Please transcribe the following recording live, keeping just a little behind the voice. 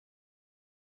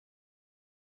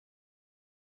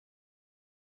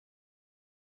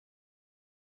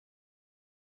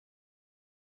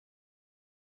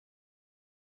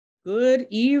Good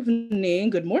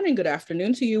evening, good morning, good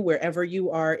afternoon to you, wherever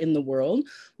you are in the world.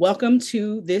 Welcome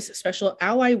to this special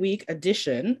Ally Week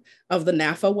edition of the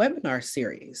NAAFA webinar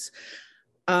series.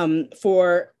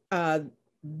 For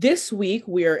this week,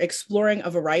 we're exploring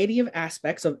a variety of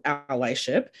aspects of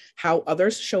allyship, how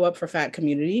others show up for FAT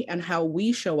community, and how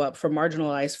we show up for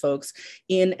marginalized folks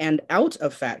in and out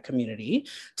of FAT community.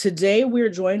 Today, we're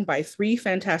joined by three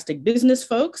fantastic business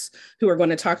folks who are going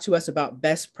to talk to us about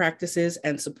best practices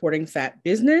and supporting FAT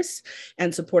business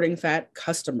and supporting FAT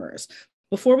customers.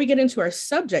 Before we get into our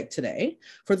subject today,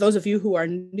 for those of you who are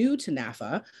new to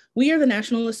NAAFA, we are the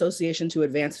National Association to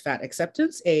Advance FAT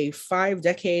Acceptance, a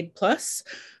 5-decade plus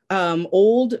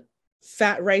old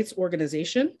FAT rights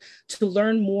organization. To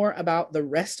learn more about the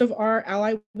rest of our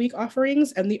Ally Week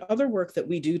offerings and the other work that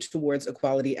we do towards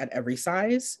equality at every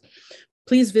size,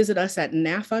 please visit us at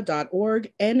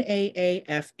naafa.org,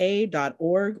 NAAFA.org,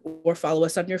 or follow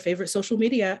us on your favorite social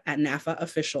media at NAAFA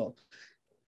Official.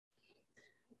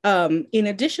 In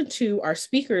addition to our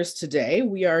speakers today,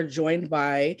 we are joined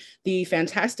by the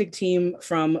fantastic team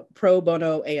from Pro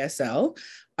Bono ASL.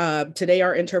 Today,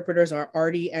 our interpreters are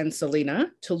Artie and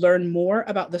Selena. To learn more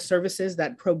about the services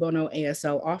that Pro Bono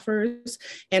ASL offers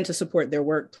and to support their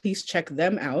work, please check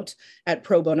them out at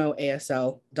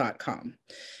probonoasl.com.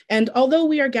 And although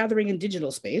we are gathering in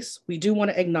digital space, we do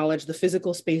want to acknowledge the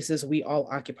physical spaces we all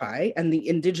occupy and the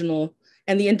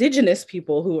indigenous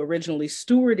people who originally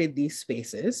stewarded these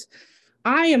spaces.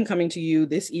 I am coming to you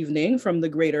this evening from the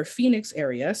greater Phoenix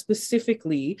area,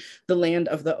 specifically the land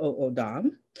of the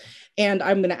O'odham. And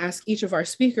I'm going to ask each of our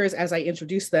speakers as I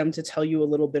introduce them to tell you a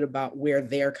little bit about where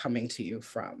they're coming to you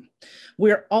from.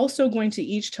 We're also going to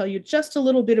each tell you just a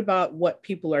little bit about what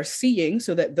people are seeing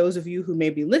so that those of you who may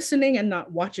be listening and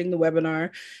not watching the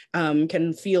webinar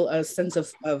can feel a sense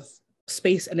of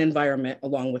space and environment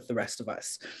along with the rest of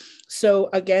us. So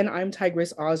again, I'm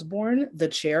Tigress Osborn, the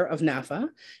chair of NAAFA,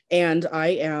 and I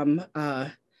am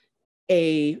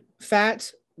a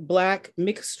fat, Black,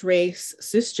 mixed race,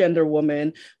 cisgender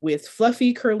woman with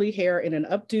fluffy curly hair in an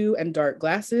updo and dark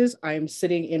glasses. I'm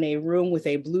sitting in a room with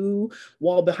a blue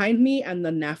wall behind me and the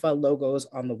NAAFA logos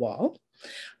on the wall.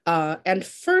 And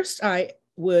first I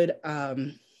would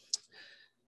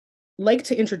like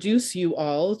to introduce you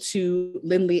all to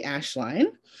Lindley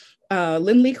Ashline.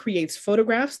 Lindley creates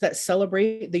photographs that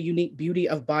celebrate the unique beauty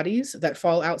of bodies that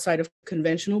fall outside of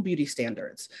conventional beauty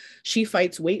standards. She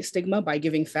fights weight stigma by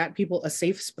giving fat people a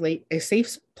safe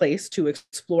place to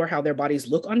explore how their bodies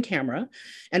look on camera,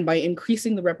 and by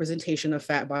increasing the representation of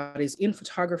fat bodies in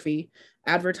photography,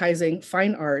 advertising,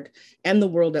 fine art, and the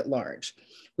world at large.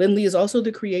 Lindley is also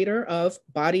the creator of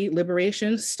Body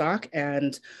Liberation Stock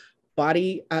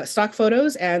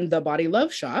Photos and the Body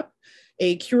Love Shop,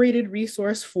 a curated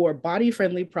resource for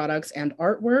body-friendly products and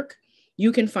artwork.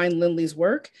 You can find Lindley's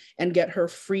work and get her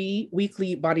free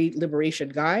weekly body liberation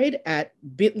guide at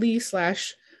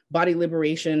bit.ly/body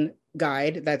liberation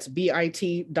guide. That's bit.ly/body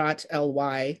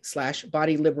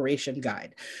liberation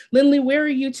guide. Lindley, where are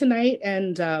you tonight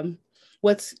and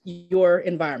what's your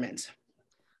environment?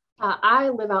 I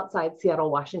live outside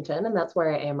Seattle, Washington, and that's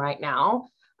where I am right now.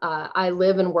 I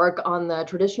live and work on the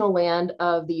traditional land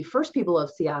of the first people of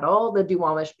Seattle, the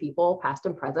Duwamish people, past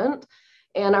and present.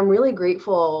 And I'm really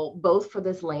grateful both for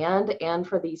this land and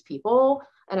for these people.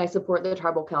 And I support the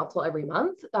tribal council every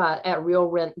month at Real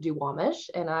Rent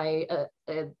Duwamish. And I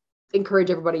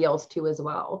encourage everybody else to as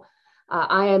well.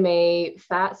 I am a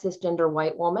fat cisgender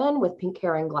white woman with pink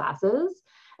hair and glasses.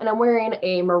 And I'm wearing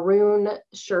a maroon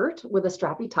shirt with a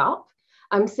strappy top.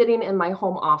 I'm sitting in my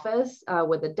home office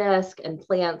with a desk and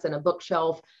plants and a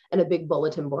bookshelf and a big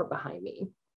bulletin board behind me.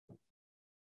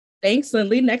 Thanks,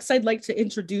 Lindley. Next, I'd like to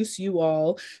introduce you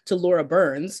all to Laura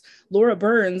Burns. Laura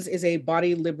Burns is a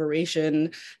body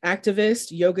liberation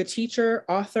activist, yoga teacher,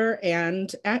 author,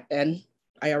 and I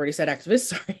already said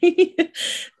activist, sorry.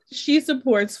 She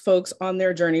supports folks on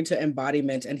their journey to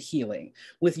embodiment and healing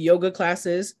with yoga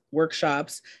classes,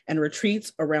 workshops, and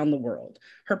retreats around the world.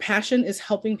 Her passion is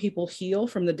helping people heal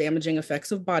from the damaging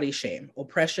effects of body shame,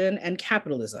 oppression, and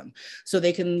capitalism so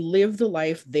they can live the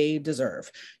life they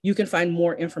deserve. You can find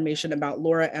more information about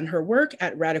Laura and her work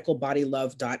at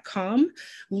radicalbodylove.com.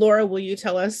 Laura, will you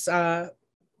tell us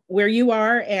where you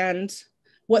are and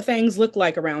what things look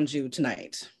like around you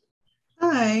tonight?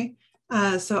 Hi.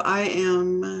 So I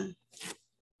am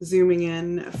zooming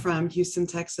in from Houston,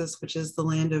 Texas, which is the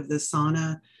land of the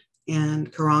Sana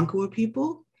and Karankawa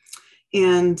people.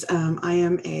 And I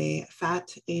am a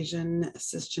fat Asian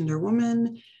cisgender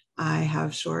woman. I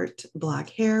have short black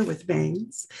hair with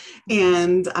bangs,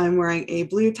 and I'm wearing a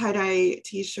blue tie-dye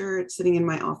t-shirt sitting in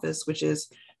my office, which is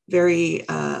very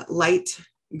light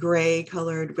gray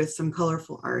colored with some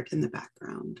colorful art in the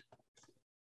background.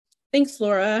 Thanks,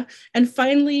 Laura. And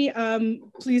finally,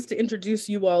 pleased to introduce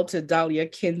you all to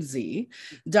Dalia Kinsey.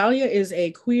 Dalia is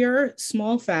a queer,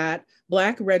 small fat,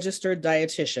 Black registered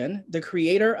dietitian, the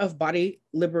creator of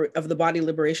the Body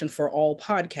Liberation for All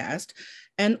podcast,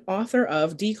 and author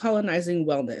of Decolonizing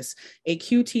Wellness, a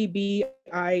QTBI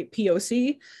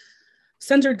POC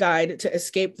centered guide to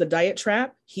escape the diet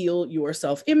trap, heal your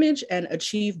self-image, and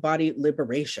achieve body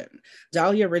liberation.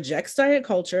 Dalia rejects diet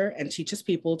culture and teaches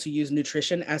people to use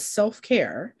nutrition as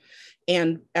self-care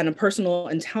and a personal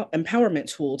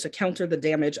empowerment tool to counter the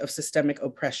damage of systemic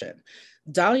oppression.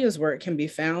 Dalia's work can be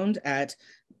found at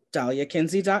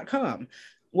daliakinsey.com.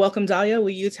 Welcome, Dalia.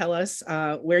 Will you tell us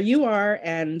where you are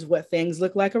and what things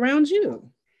look like around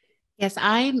you? Yes,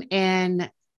 I'm in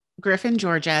Griffin,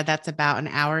 Georgia. That's about an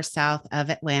hour south of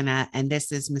Atlanta, and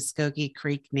this is Muskogee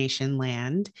Creek Nation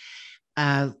land.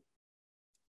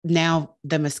 Now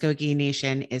the Muskogee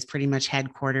Nation is pretty much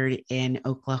headquartered in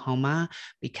Oklahoma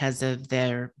because of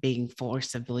their being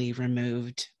forcibly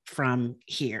removed from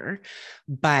here.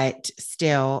 But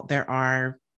still, there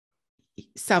are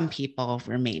some people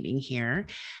remaining here.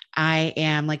 I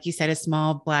am, like you said, a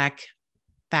small Black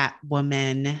fat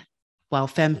woman,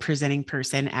 femme presenting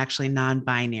person, actually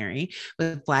non-binary,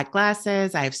 with Black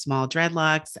glasses. I have small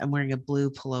dreadlocks. I'm wearing a blue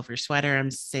pullover sweater.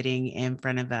 I'm sitting in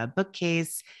front of a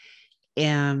bookcase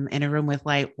in a room with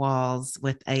light walls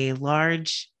with a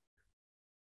large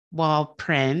wall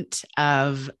print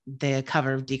of the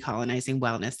cover of Decolonizing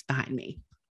Wellness behind me.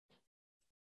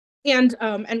 And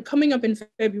coming up in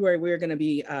February, we're going to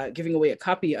be giving away a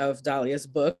copy of Dalia's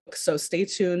book. So stay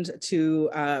tuned to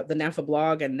the NAAFA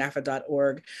blog and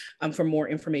naafa.org for more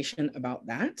information about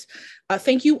that.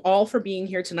 Thank you all for being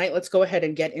here tonight. Let's go ahead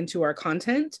and get into our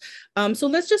content. So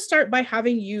let's just start by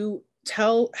having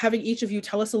each of you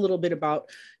tell us a little bit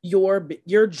about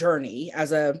your journey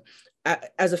as a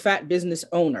fat business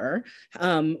owner,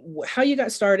 how you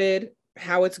got started,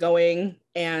 how it's going,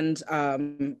 and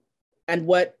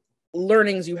what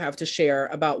learnings you have to share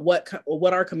about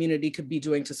what our community could be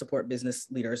doing to support business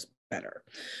leaders better.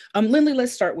 Lindley,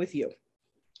 let's start with you.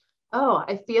 Oh,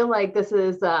 I feel like this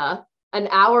is an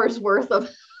hour's worth of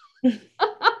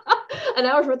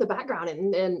background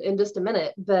in just a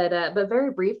minute, but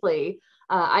very briefly,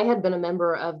 I had been a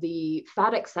member of the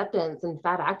fat acceptance and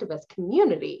fat activist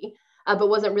community, but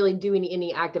wasn't really doing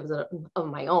any activism of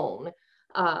my own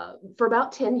for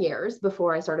about 10 years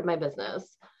before I started my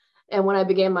business. And when I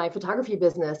began my photography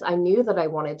business, I knew that I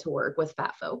wanted to work with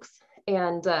fat folks.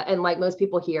 And like most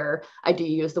people here, I do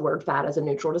use the word fat as a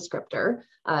neutral descriptor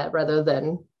rather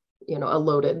than, a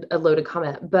loaded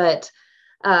comment. But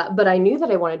I knew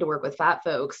that I wanted to work with fat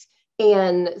folks.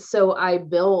 And so I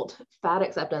built fat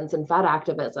acceptance and fat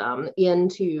activism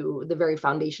into the very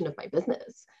foundation of my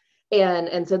business.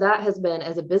 And so that has been,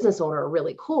 as a business owner,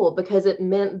 really cool because it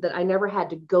meant that I never had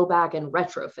to go back and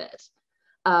retrofit.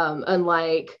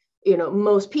 Unlike,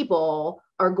 most people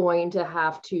are going to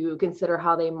have to consider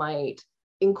how they might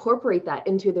incorporate that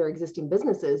into their existing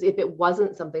businesses if it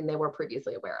wasn't something they were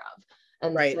previously aware of.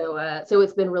 And right. So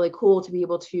it's been really cool to be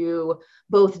able to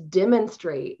both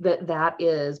demonstrate that that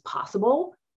is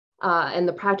possible and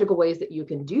the practical ways that you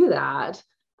can do that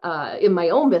in my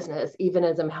own business, even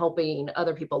as I'm helping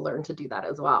other people learn to do that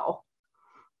as well.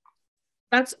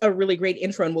 That's a really great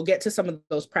intro, and we'll get to some of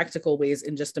those practical ways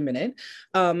in just a minute.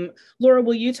 Laura,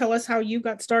 will you tell us how you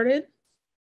got started?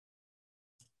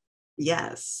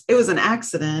 Yes, it was an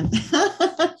accident.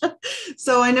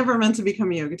 So I never meant to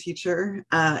become a yoga teacher.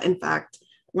 In fact,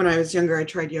 when I was younger, I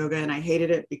tried yoga and I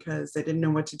hated it because I didn't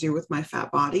know what to do with my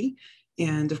fat body.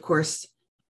 And of course,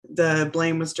 the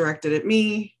blame was directed at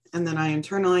me. And then I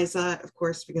internalized that, of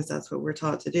course, because that's what we're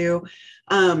taught to do.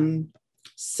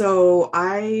 So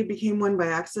I became one by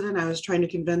accident. I was trying to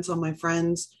convince all my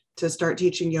friends to start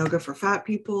teaching yoga for fat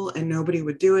people and nobody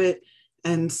would do it.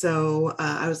 And so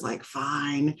I was like,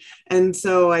 fine. And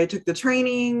so I took the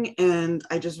training and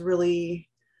I just really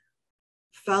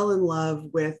fell in love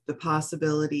with the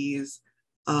possibilities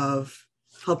of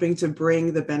helping to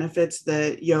bring the benefits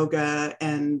that yoga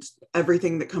and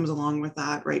everything that comes along with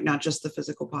that, right? Not just the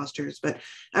physical postures, but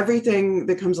everything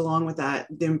that comes along with that,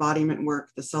 the embodiment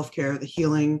work, the self-care, the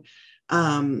healing,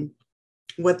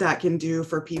 what that can do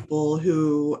for people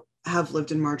who have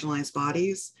lived in marginalized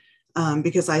bodies,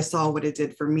 because I saw what it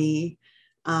did for me.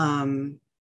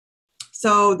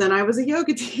 So then I was a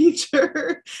yoga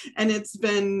teacher and it's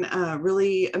been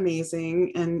really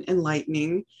amazing and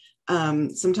enlightening.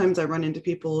 Sometimes I run into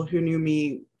people who knew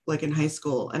me like in high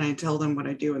school and I tell them what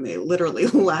I do and they literally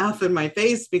laugh in my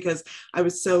face because I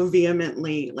was so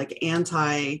vehemently like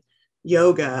anti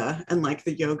yoga and like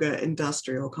the yoga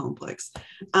industrial complex.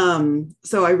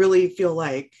 So I really feel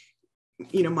like,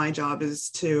 you know, my job is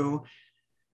to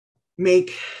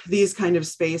make these kind of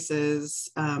spaces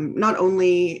not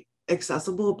only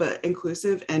accessible, but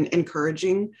inclusive and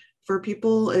encouraging for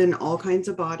people in all kinds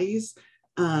of bodies.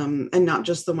 And not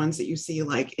just the ones that you see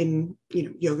like in, you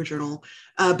know, Yoga Journal,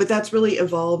 but that's really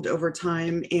evolved over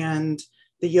time. And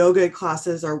the yoga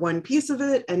classes are one piece of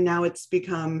it. And now it's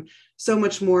become so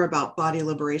much more about body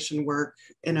liberation work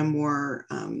in a more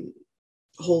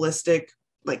holistic,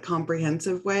 like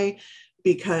comprehensive way,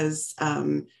 because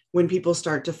when people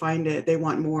start to find it, they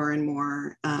want more and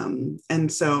more.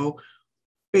 And so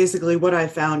basically what I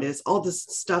found is all this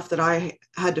stuff that I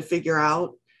had to figure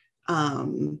out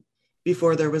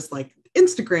before there was like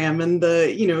Instagram and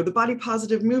the, you know, the body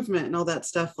positive movement and all that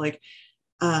stuff. Like,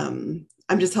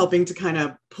 I'm just helping to kind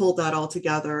of pull that all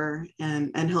together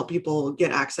and help people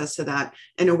get access to that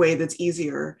in a way that's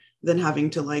easier than having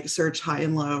to like search high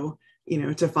and low, you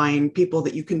know, to find people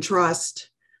that you can trust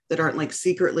that aren't like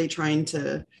secretly trying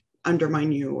to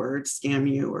undermine you or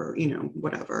scam you or, you know,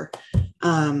 whatever.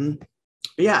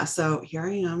 Yeah, so here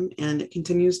I am, and it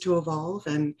continues to evolve,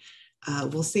 and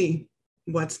we'll see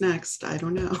what's next. I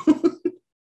don't know.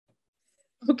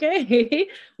 Okay,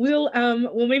 well,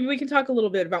 maybe we can talk a little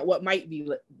bit about what might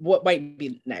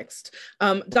be next.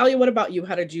 Dalia, what about you?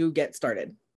 How did you get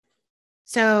started?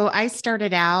 So I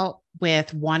started out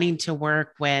with wanting to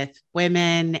work with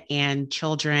women and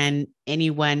children,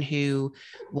 anyone who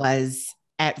was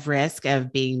at risk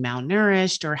of being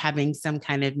malnourished or having some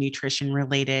kind of nutrition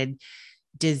related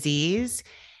disease.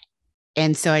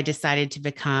 And so I decided to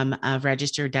become a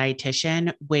registered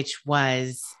dietitian, which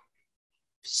was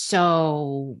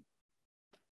so,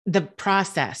 the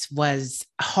process was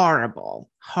horrible,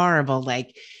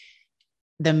 like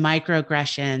the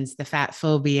microaggressions, the fat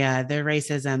phobia, the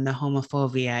racism, the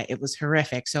homophobia. It was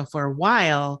horrific. So for a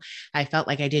while, I felt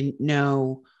like I didn't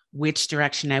know which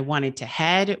direction I wanted to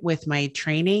head with my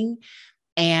training.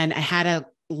 And I had a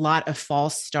lot of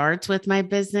false starts with my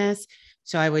business.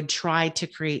 So I would try to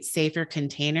create safer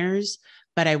containers,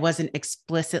 but I wasn't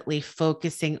explicitly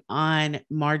focusing on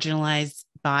marginalized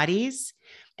bodies.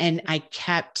 And I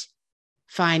kept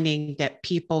finding that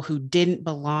people who didn't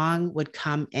belong would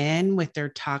come in with their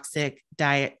toxic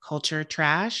diet culture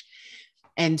trash.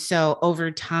 And so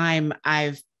over time,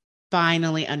 I've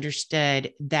finally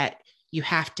understood that you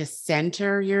have to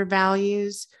center your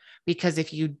values, because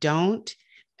if you don't,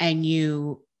 and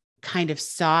you kind of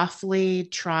softly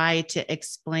try to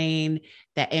explain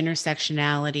that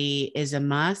intersectionality is a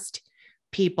must,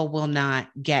 people will not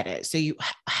get it. So you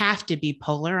have to be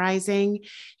polarizing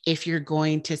if you're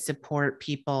going to support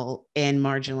people in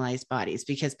marginalized bodies,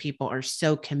 because people are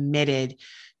so committed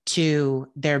to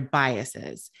their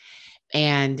biases.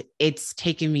 And it's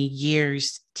taken me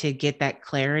years to get that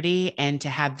clarity and to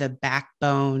have the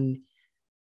backbone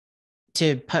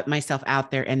to put myself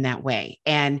out there in that way.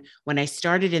 And when I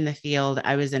started in the field,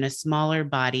 I was in a smaller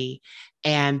body.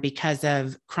 And because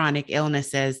of chronic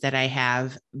illnesses that I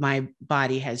have, my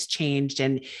body has changed,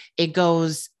 and it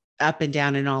goes up and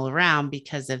down and all around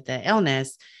because of the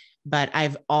illness. But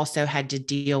I've also had to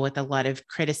deal with a lot of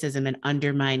criticism and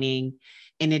undermining,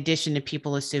 in addition to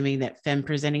people assuming that femme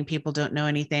presenting people don't know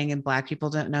anything and Black people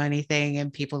don't know anything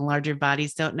and people in larger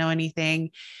bodies don't know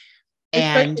anything.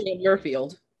 Especially in your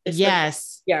field.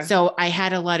 Yes. Yeah. So I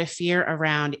had a lot of fear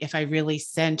around, if I really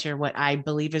center what I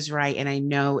believe is right and I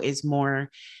know is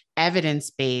more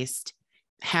evidence-based,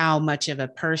 how much of a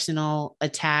personal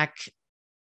attack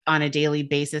on a daily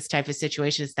basis type of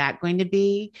situation is that going to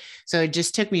be? So it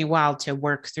just took me a while to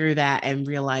work through that and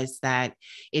realize that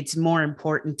it's more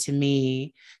important to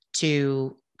me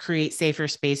to create safer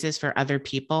spaces for other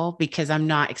people, because I'm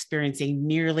not experiencing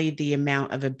nearly the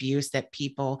amount of abuse that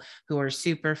people who are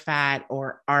super fat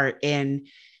or are in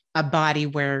a body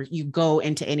where you go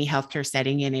into any healthcare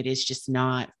setting and it is just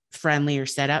not friendly or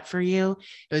set up for you.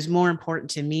 It was more important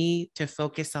to me to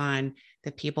focus on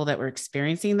the people that were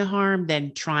experiencing the harm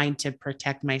than trying to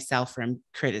protect myself from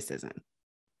criticism.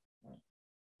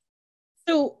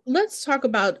 So let's talk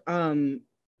about,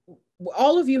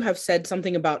 all of you have said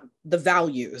something about the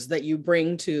values that you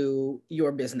bring to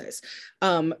your business.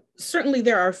 Certainly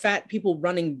there are fat people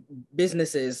running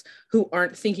businesses who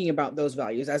aren't thinking about those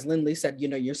values. As Lindley said, you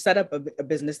know, you set up a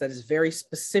business that is very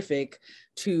specific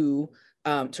to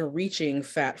reaching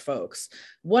fat folks.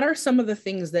 What are some of the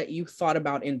things that you thought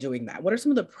about in doing that? What are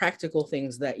some of the practical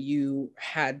things that you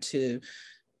had to,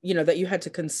 you know, that you had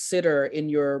to consider in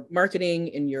your marketing,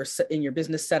 in your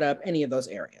business setup, any of those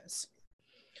areas?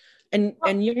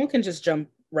 And you can just jump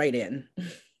right in.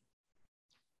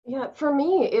 Yeah, for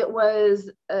me,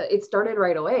 it started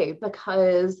right away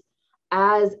because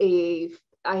I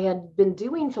had been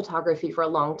doing photography for a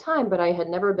long time, but I had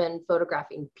never been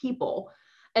photographing people.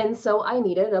 And so I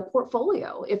needed a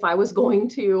portfolio. If I was going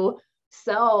to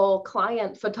sell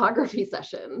client photography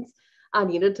sessions, I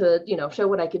needed to, show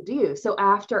what I could do. So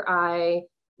after I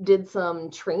did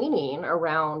some training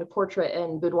around portrait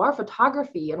and boudoir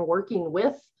photography and working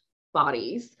with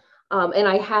bodies, and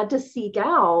I had to seek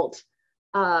out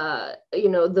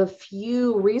the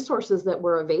few resources that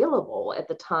were available at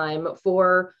the time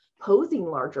for posing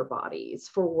larger bodies,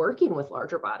 for working with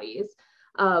larger bodies.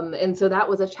 And so that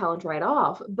was a challenge right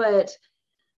off. But,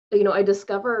 I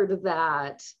discovered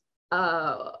that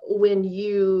when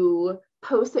you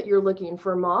post that you're looking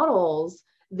for models,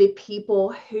 the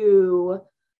people who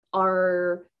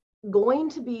are going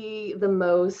to be the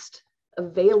most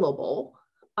available,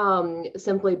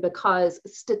 simply because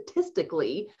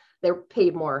statistically they're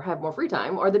paid more, have more free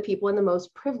time, are the people in the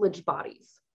most privileged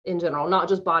bodies in general, not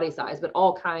just body size, but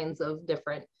all kinds of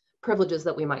different privileges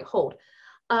that we might hold.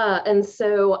 And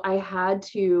so I had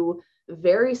to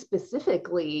very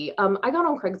specifically, I got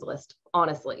on Craigslist,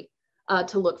 honestly,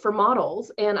 to look for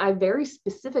models. And I very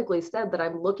specifically said that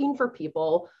I'm looking for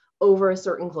people over a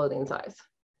certain clothing size.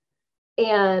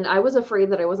 And I was afraid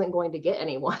that I wasn't going to get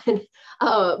anyone,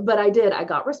 but I did. I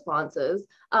got responses.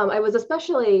 I was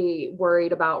especially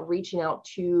worried about reaching out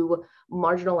to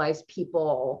marginalized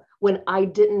people when I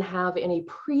didn't have any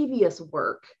previous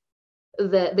work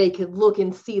that they could look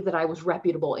and see that I was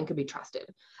reputable and could be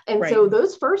trusted. And so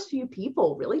those first few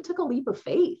people really took a leap of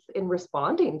faith in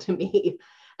responding to me.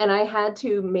 And I had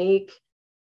to make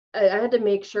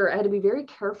sure, I had to be very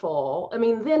careful. I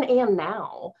mean, then and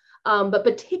now. But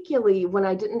particularly when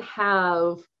I didn't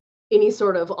have any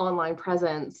sort of online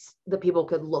presence that people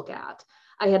could look at,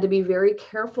 I had to be very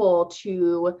careful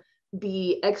to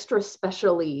be extra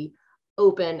specially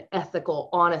open, ethical,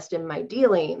 honest in my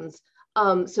dealings,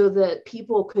 so that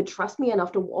people could trust me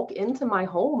enough to walk into my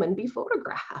home and be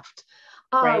photographed.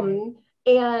 And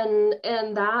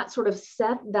that sort of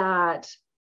set that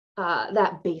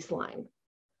baseline,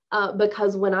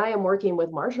 because when I am working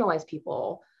with marginalized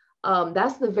people,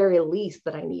 that's the very least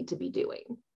that I need to be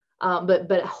doing.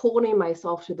 But holding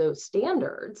myself to those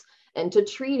standards and to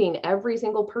treating every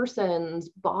single person's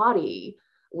body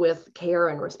with care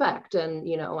and respect, and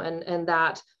and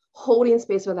that holding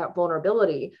space for that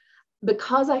vulnerability,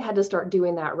 because I had to start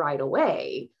doing that right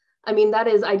away. I mean, that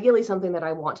is ideally something that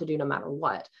I want to do no matter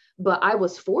what, but I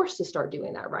was forced to start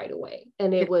doing that right away.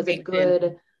 And it was a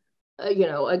good,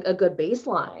 a good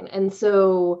baseline. And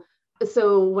so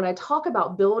when I talk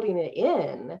about building it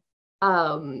in,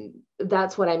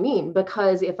 that's what I mean.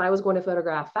 Because if I was going to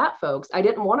photograph fat folks, I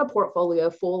didn't want a portfolio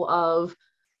full of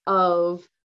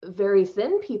very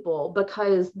thin people,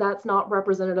 because that's not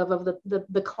representative of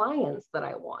the clients that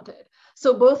I wanted.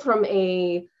 So both from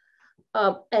maybe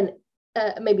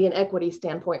an equity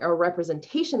standpoint or a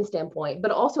representation standpoint, but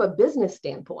also a business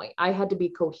standpoint, I had to be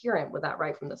coherent with that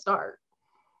right from the start.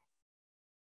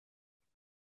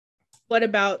 What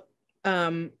about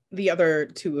the other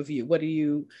two of you?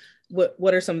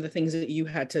 What are some of the things that you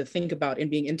had to think about in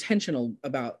being intentional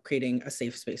about creating a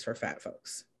safe space for fat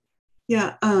folks?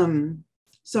 Yeah.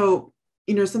 So,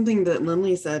 something that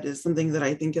Lindley said is something that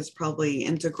I think is probably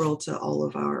integral to all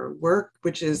of our work,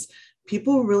 which is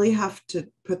people really have to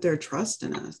put their trust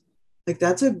in us. Like,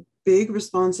 that's a big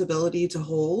responsibility to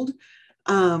hold.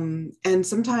 And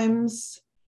sometimes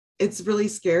it's really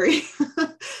scary.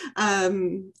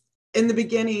 In the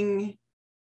beginning,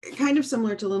 kind of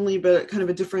similar to Lindley, but kind of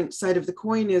a different side of the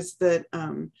coin, is that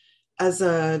as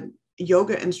a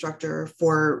yoga instructor,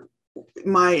 for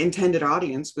my intended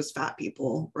audience was fat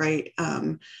people, right?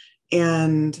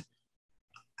 And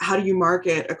how do you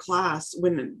market a class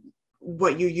when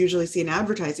what you usually see in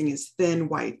advertising is thin,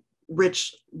 white,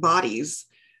 rich bodies,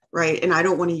 right? And I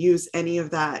don't want to use any of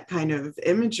that kind of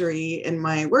imagery in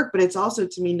my work, but it's also,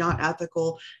 to me, not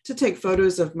ethical to take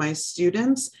photos of my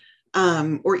students,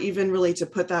 or even really to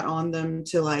put that on them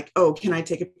to like, oh, can I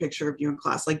take a picture of you in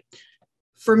class? Like,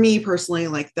 for me personally,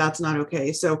 like, that's not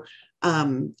okay. So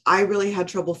I really had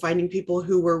trouble finding people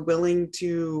who were willing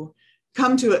to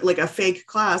come to it like a fake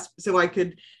class so I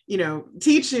could,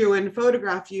 teach you and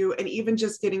photograph you, and even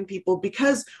just getting people,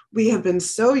 because we have been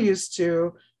so used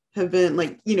to have been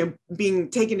like, being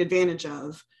taken advantage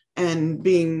of and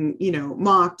being,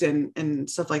 mocked and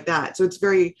stuff like that. So it's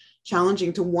very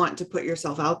challenging to want to put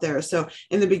yourself out there. So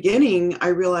in the beginning, I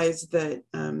realized that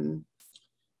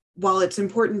while it's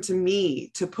important to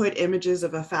me to put images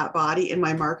of a fat body in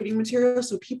my marketing material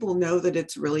so people know that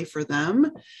it's really for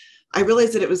them, I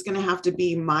realized that it was going to have to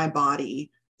be my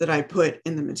body that I put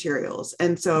in the materials.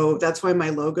 And so that's why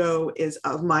my logo is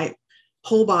of my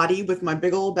whole body with my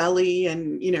big old belly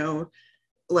and, you know,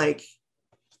 like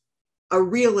a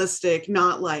realistic,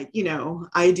 not like, you know,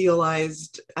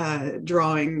 idealized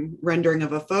rendering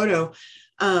of a photo.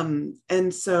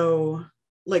 And so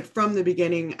like from the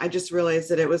beginning, I just realized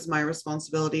that it was my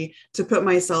responsibility to put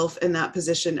myself in that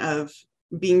position of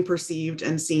being perceived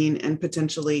and seen and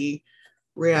potentially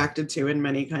reacted to in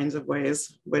many kinds of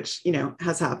ways, which, you know,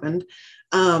 has happened.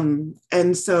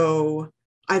 And so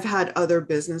I've had other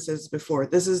businesses before.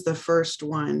 This is the first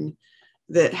one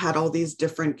that had all these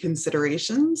different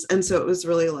considerations. And so it was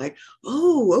really like,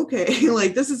 oh, okay,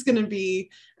 like this is going to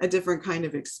be a different kind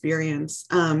of experience.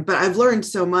 But I've learned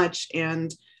so much,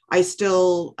 and I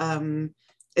still,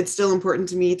 it's still important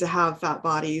to me to have fat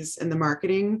bodies in the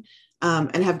marketing,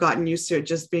 and have gotten used to it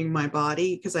just being my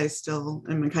body, because I still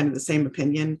am in kind of the same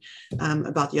opinion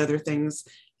about the other things.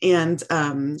 And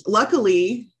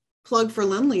luckily, plug for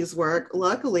Lindley's work,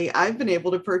 luckily I've been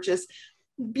able to purchase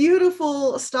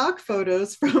beautiful stock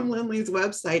photos from Lindley's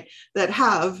website that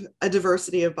have a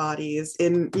diversity of bodies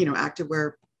in, you know,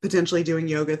 activewear, potentially doing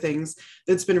yoga things.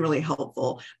 That's been really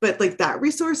helpful. But like that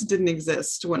resource didn't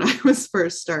exist when I was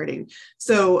first starting.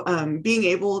 So being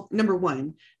able, number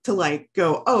one, to like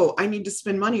go, oh, I need to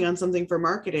spend money on something for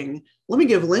marketing. Let me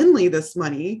give Lindley this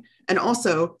money. And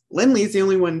also Lindley's the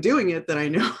only one doing it that I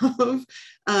know of.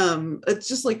 It's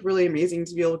just like really amazing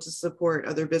to be able to support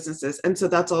other businesses. And so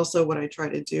that's also what I try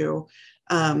to do.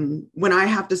 When I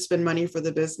have to spend money for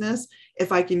the business,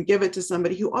 if I can give it to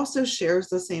somebody who also shares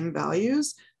the same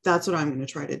values, that's what I'm going to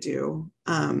try to do.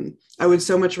 I would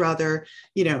so much rather,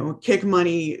 you know, kick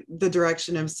money the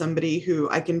direction of somebody who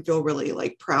I can feel really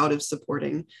like proud of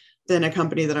supporting than a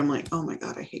company that I'm like, oh my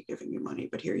God, I hate giving you money,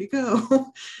 but here you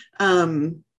go.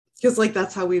 Because like,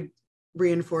 that's how we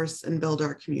reinforce and build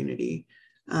our community.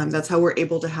 That's how we're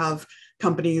able to have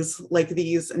companies like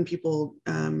these and people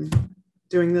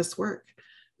doing this work.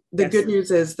 The Yes. good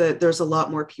news is that there's a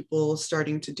lot more people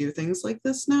starting to do things like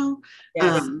this now,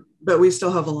 Yes. but we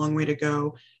still have a long way to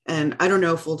go. And I don't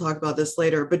know if we'll talk about this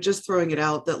later, but just throwing it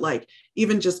out that like,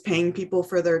 even just paying people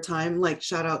for their time, like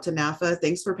shout out to NAAFA,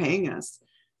 thanks for paying us.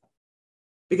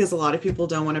 Because a lot of people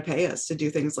don't want to pay us to do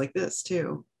things like this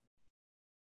too.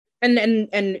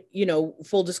 And you know,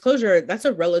 full disclosure, that's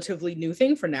a relatively new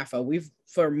thing for NAAFA. We've,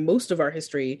 for most of our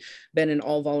history, been an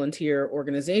all volunteer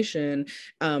organization,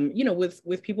 you know,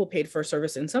 with people paid for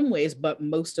service in some ways, but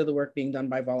most of the work being done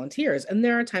by volunteers. And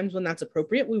there are times when that's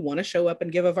appropriate. We want to show up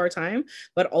and give of our time,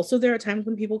 but also there are times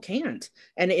when people can't.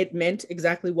 And it meant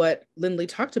exactly what Lindley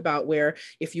talked about, where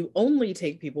if you only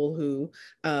take people who,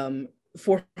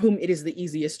 for whom it is the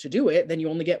easiest to do it, then you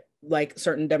only get like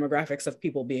certain demographics of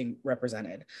people being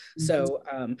represented. Mm-hmm.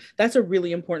 So that's a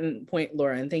really important point,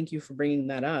 Laura, and thank you for bringing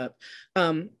that up.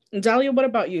 Dalia, what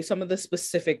about you? Some of the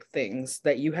specific things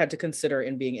that you had to consider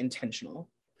in being intentional?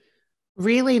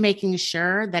 Really making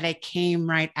sure that I came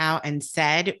right out and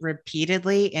said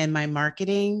repeatedly in my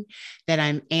marketing that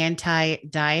I'm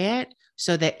anti-diet,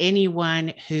 so that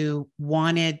anyone who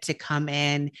wanted to come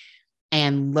in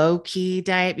and low-key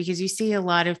diet, because you see a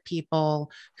lot of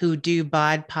people who do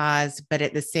bod pause, but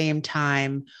at the same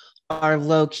time are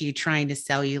low-key trying to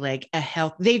sell you like a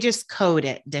health, they just code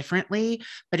it differently,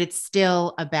 but it's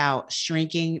still about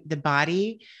shrinking the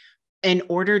body. In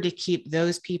order to keep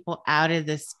those people out of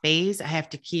the space, I have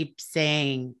to keep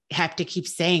saying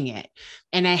it.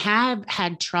 And I have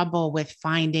had trouble with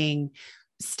finding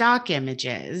stock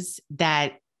images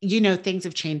that, you know, things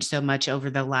have changed so much over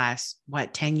the last,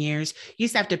 10 years. You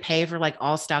used to have to pay for like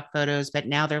all stock photos, but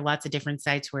now there are lots of different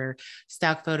sites where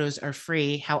stock photos are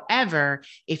free. However,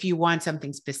 if you want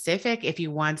something specific, if you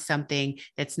want something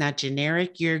that's not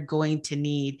generic, you're going to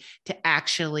need to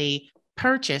actually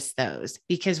purchase those.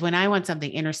 Because when I want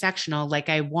something intersectional, like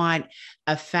I want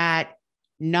a fat,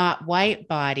 not white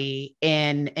body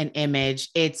in an image,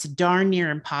 it's darn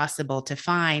near impossible to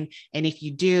find. And if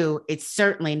you do, it's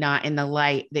certainly not in the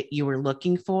light that you were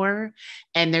looking for.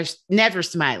 And there's never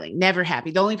smiling, never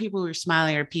happy. The only people who are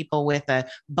smiling are people with a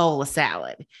bowl of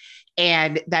salad.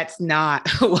 And that's not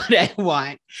what I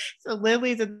want. So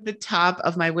Lindley's at the top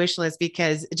of my wish list,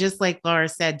 because just like Laura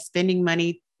said, spending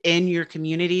money in your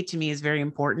community to me is very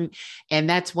important. And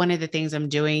that's one of the things I'm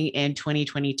doing in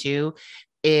 2022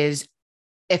 is,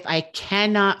 if I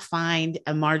cannot find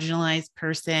a marginalized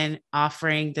person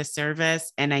offering the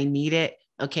service and I need it,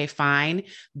 okay, fine.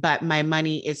 But my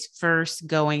money is first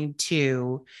going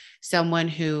to someone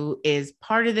who is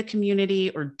part of the community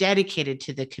or dedicated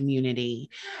to the community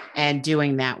and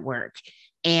doing that work.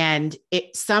 And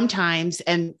it sometimes,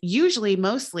 and usually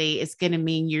mostly, is going to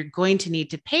mean you're going to need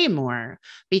to pay more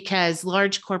because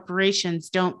large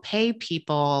corporations don't pay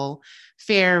people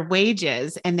fair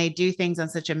wages, and they do things on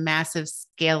such a massive,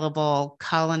 scalable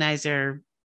colonizer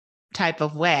type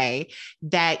of way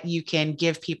that you can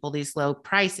give people these low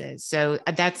prices. So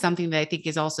that's something that I think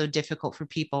is also difficult for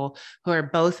people who are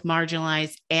both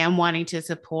marginalized and wanting to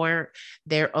support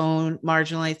their own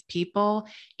marginalized people,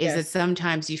 is that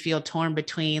sometimes you feel torn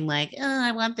between like, oh,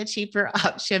 I want the cheaper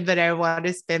option, but I want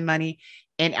to spend money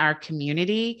in our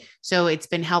community. So it's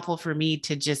been helpful for me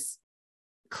to just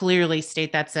clearly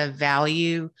state that's a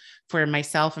value for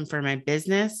myself and for my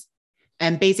business.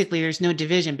 And basically, there's no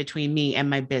division between me and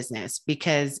my business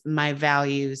because my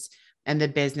values and the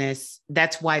business,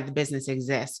 that's why the business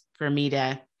exists, for me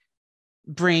to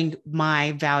bring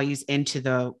my values into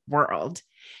the world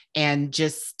and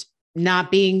just not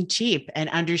being cheap and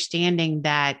understanding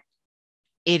that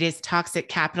it is toxic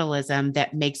capitalism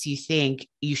that makes you think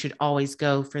you should always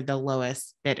go for the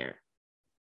lowest bidder.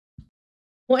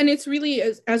 Well, and it's really,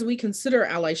 as we consider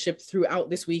allyship throughout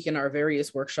this week in our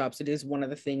various workshops, it is one of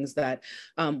the things that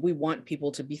we want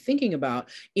people to be thinking about.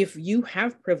 If you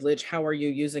have privilege, how are you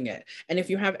using it? And if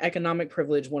you have economic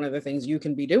privilege, one of the things you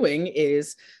can be doing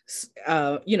is,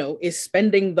 is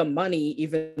spending the money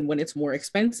even when it's more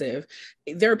expensive.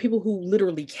 There are people who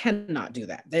literally cannot do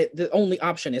that. The only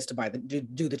option is to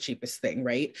do the cheapest thing,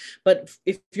 right? But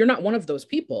if you're not one of those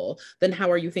people, then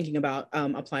how are you thinking about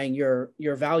applying your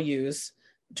values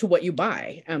to what you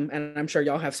buy? And I'm sure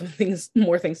y'all have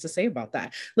more things to say about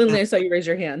that. Lindley, I saw you raise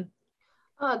your hand.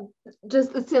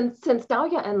 Just since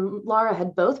Dalia and Laura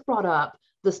had both brought up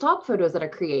the stock photos that I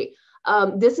create,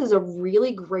 this is a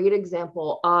really great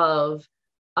example of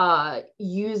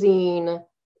using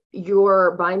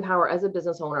your buying power as a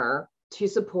business owner to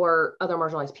support other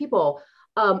marginalized people,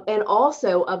 and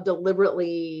also of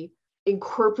deliberately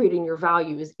incorporating your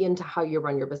values into how you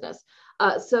run your business.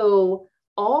 So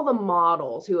all the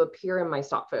models who appear in my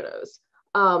stock photos,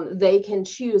 they can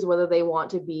choose whether they want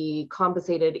to be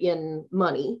compensated in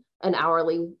money, an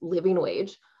hourly living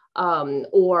wage,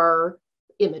 or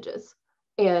images.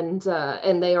 And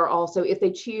they are also, if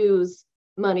they choose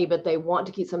money, but they want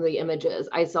to keep some of the images,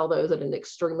 I sell those at an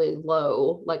extremely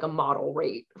low, like a model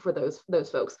rate for those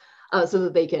folks, so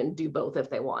that they can do both if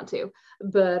they want to.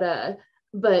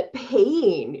 But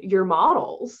paying your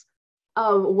models,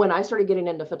 when I started getting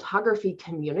into photography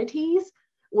communities,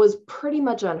 was pretty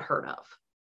much unheard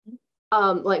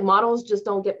of. Like models just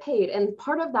don't get paid. And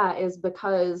part of that is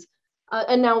because,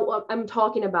 and now I'm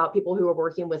talking about people who are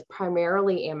working with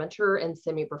primarily amateur and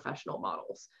semi-professional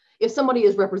models. If somebody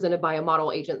is represented by a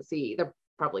model agency, they're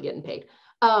probably getting paid.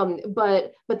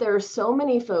 But there are so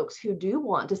many folks who do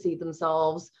want to see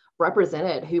themselves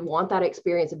represented, who want that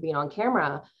experience of being on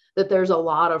camera, that there's a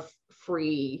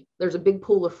big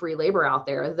pool of free labor out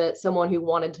there that someone who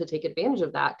wanted to take advantage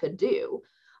of that could do.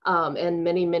 And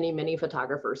many, many, many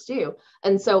photographers do.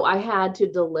 And so I had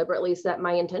to deliberately set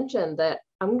my intention that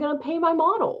I'm going to pay my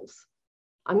models.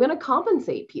 I'm going to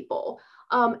compensate people.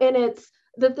 And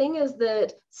the thing is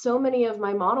that so many of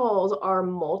my models are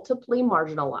multiply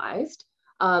marginalized.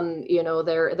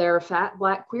 They're fat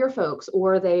Black queer folks,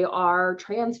 or they are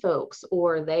trans folks,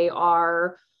 or they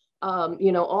are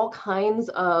all kinds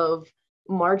of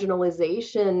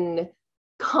marginalization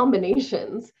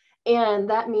combinations. And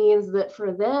that means that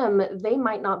for them, they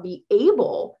might not be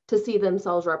able to see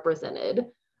themselves represented,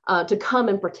 to come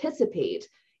and participate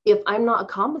if I'm not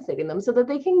compensating them so that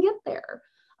they can get there.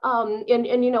 And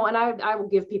I will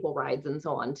give people rides and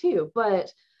so on too,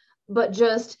 but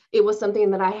just, it was something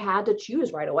that I had to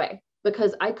choose right away,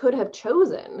 because I could have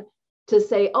chosen to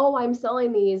say, oh, I'm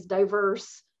selling these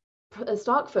diverse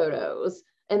stock photos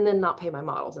and then not pay my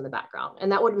models in the background. And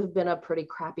that would have been a pretty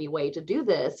crappy way to do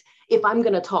this if I'm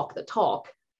going to talk the talk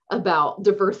about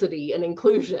diversity and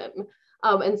inclusion.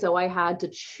 And so I had to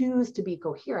choose to be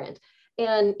coherent.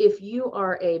 And if you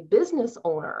are a business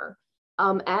owner,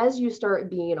 as you start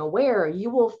being aware, you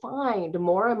will find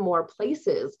more and more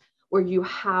places where you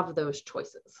have those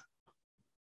choices.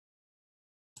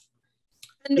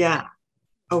 Yeah.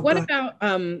 What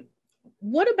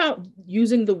about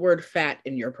using the word fat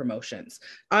in your promotions?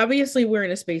 Obviously, we're in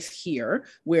a space here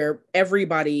where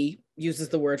everybody uses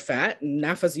the word fat.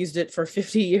 NAAFA's used it for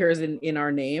 50 years in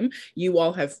our name. You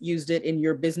all have used it in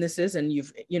your businesses, and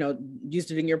you've used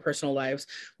it in your personal lives.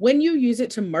 When you use it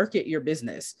to market your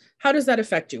business, how does that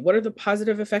affect you? What are the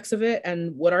positive effects of it,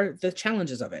 and what are the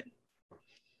challenges of it?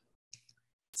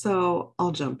 So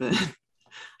I'll jump in.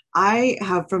 I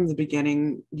have from the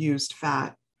beginning used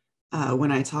fat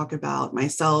when I talk about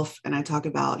myself and I talk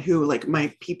about who like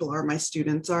my people are, my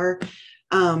students are.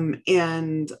 And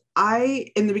in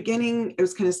the beginning, it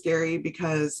was kind of scary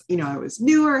because, you know, I was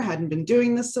newer, hadn't been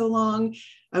doing this so long.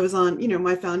 I was on, you know,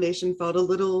 my foundation felt a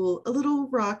little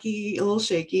rocky, a little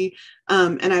shaky.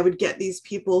 And I would get these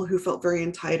people who felt very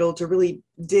entitled to really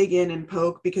dig in and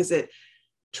poke because it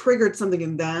triggered something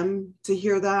in them to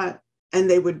hear that. And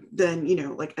they would then, you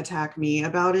know, like attack me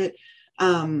about it.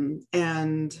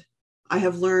 And I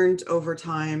have learned over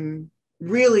time,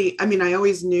 really, I mean, I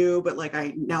always knew, but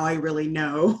like now I really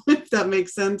know, if that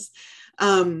makes sense.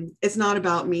 It's not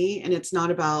about me and it's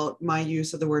not about my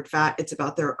use of the word fat. It's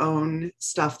about their own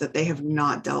stuff that they have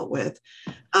not dealt with.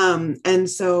 And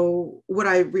so what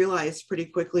I realized pretty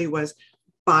quickly was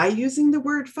by using the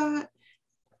word fat,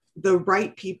 the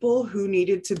right people who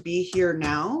needed to be here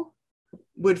now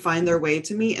would find their way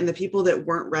to me, and the people that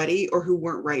weren't ready or who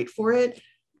weren't right for it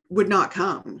would not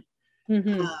come.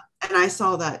 Mm-hmm. And I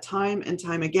saw that time and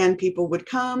time again. People would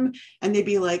come and they'd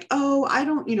be like, oh, I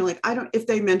don't, you know, like, I don't, if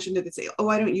they mentioned it, they'd say, oh,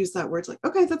 I don't use that word. It's like,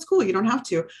 okay, that's cool. You don't have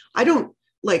to. I don't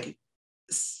like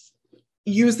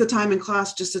use the time in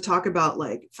class just to talk about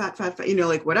like fat, you know,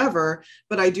 like whatever,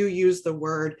 but I do use the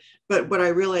word. But what I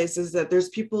realized is that there's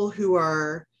people who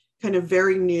are kind of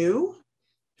very new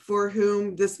for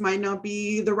whom this might not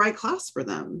be the right class for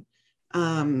them.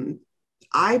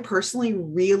 I personally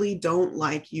really don't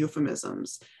like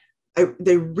euphemisms.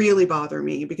 They really bother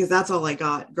me because that's all I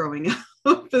got growing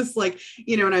up. It's like,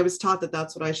 you know, and I was taught that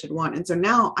that's what I should want. And so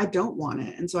now I don't want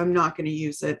it. And so I'm not going to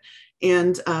use it.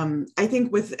 And I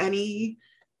think with any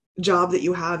job that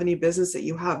you have, any business that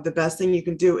you have, the best thing you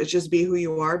can do is just be who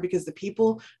you are, because the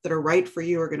people that are right for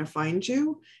you are going to find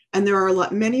you. And there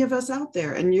are many of us out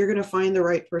there, and you're going to find the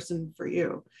right person for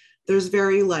you. There's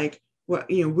very like, what,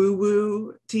 you know,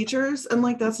 woo-woo teachers. And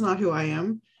like, that's not who I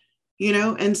am, you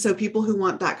know? And so people who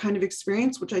want that kind of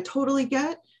experience, which I totally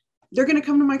get, they're going to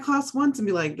come to my class once and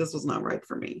be like, this was not right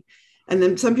for me. And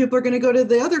then some people are going to go to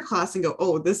the other class and go,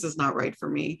 oh, this is not right for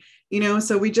me. You know,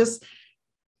 so we just,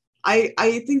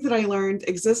 I think that I learned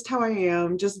exist how I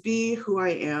am, just be who I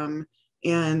am,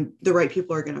 and the right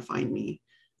people are going to find me.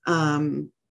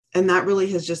 And that really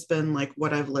has just been like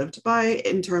what I've lived by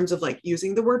in terms of like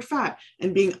using the word fat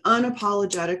and being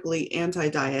unapologetically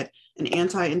anti-diet and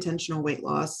anti-intentional weight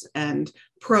loss and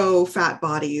pro fat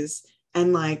bodies,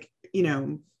 and like, you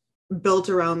know, built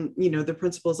around, you know, the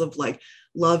principles of like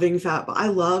loving fat. I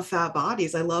love fat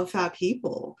bodies. I love fat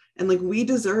people. And like, we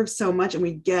deserve so much and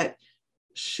we get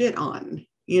shit on,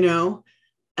 you know,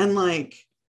 and like,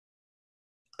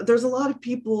 there's a lot of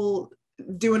people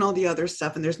doing all the other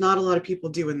stuff and there's not a lot of people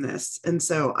doing this. And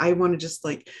so I want to just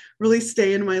like really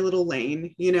stay in my little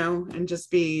lane, you know, and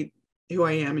just be who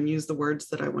I am and use the words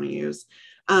that I want to use.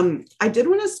 I did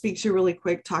want to speak to you really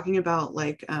quick, talking about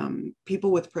like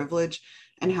people with privilege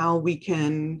and how we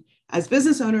can, as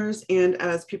business owners and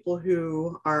as people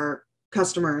who are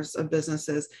customers of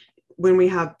businesses, when we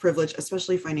have privilege,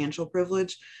 especially financial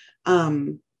privilege,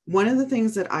 one of the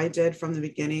things that I did from the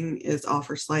beginning is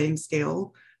offer sliding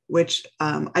scale, which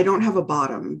I don't have a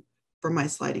bottom for my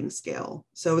sliding scale.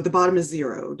 So the bottom is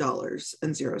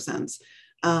 $0.00.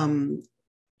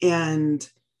 And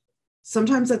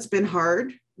sometimes that's been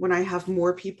hard when I have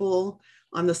more people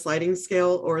on the sliding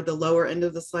scale or the lower end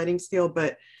of the sliding scale,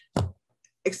 but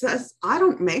I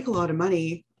don't make a lot of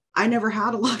money. I never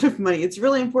had a lot of money. It's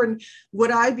really important.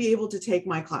 Would I be able to take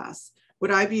my class?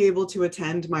 Would I be able to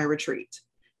attend my retreat?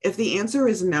 If the answer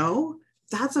is no,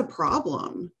 that's a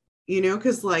problem, you know,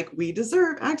 because like we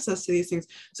deserve access to these things.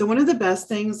 So one of the best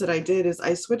things that I did is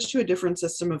I switched to a different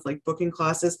system of like booking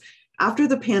classes. After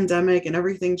the pandemic and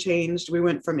everything changed, we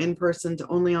went from in-person to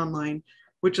only online,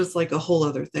 which is like a whole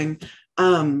other thing.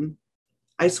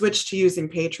 I switched to using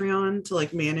Patreon to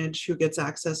like manage who gets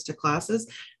access to classes.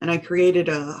 And I created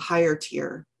a higher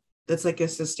tier that's like a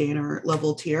sustainer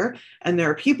level tier. And there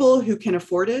are people who can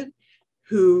afford it,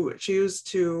 who choose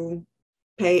to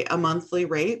pay a monthly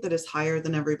rate that is higher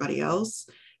than everybody else.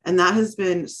 And that has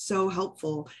been so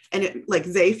helpful. And it, like,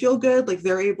 they feel good, like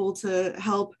they're able to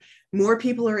help. More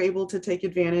people are able to take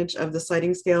advantage of the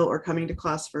sliding scale or coming to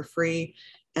class for free.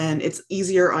 And it's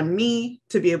easier on me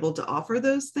to be able to offer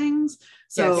those things.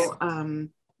 So yes.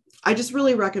 I just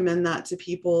really recommend that to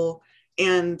people.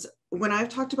 And when I've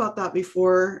talked about that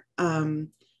before,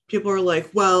 people are like,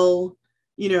 well,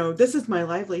 you know, this is my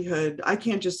livelihood. I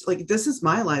can't just like, this is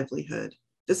my livelihood.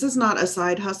 This is not a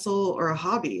side hustle or a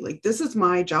hobby. Like, this is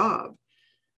my job.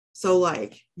 So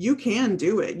like, you can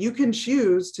do it. You can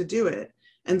choose to do it.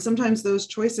 And sometimes those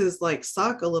choices like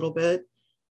suck a little bit.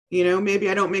 You know, maybe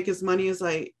I don't make as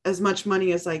much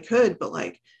money as I could, but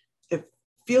like, if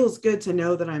feels good to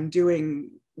know that I'm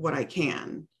doing what I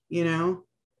can, you know?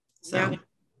 So. Yeah.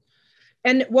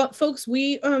 And what folks,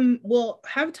 we will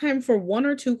have time for one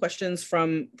or two questions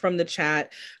from the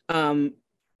chat.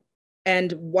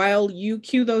 And while you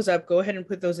queue those up, go ahead and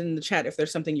put those in the chat if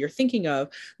there's something you're thinking of.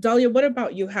 Dalia, what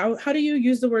about you? How do you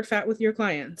use the word fat with your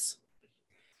clients?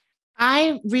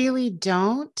 I really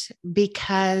don't,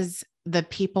 because the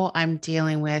people I'm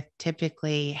dealing with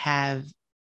typically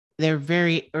they're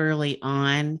very early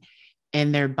on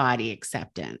in their body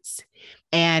acceptance.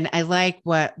 And I like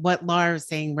what Laura was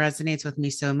saying resonates with me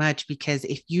so much, because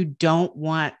if you don't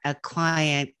want a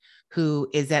client who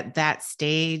is at that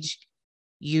stage,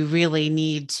 you really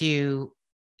need to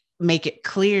make it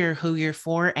clear who you're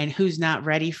for and who's not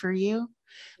ready for you.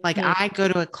 Like I go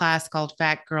to a class called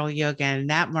Fat Girl Yoga, and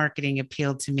that marketing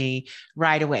appealed to me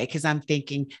right away, because I'm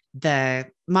thinking the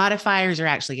modifiers are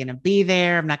actually going to be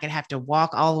there. I'm not going to have to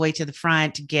walk all the way to the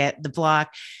front to get the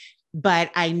block.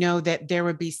 But I know that there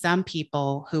would be some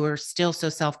people who are still so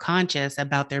self-conscious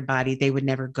about their body, they would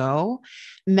never go.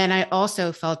 And then I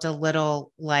also felt a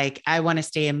little like I want to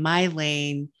stay in my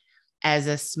lane as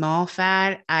a small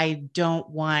fat. I don't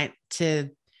want to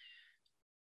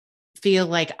feel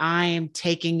like I'm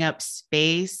taking up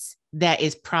space that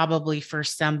is probably for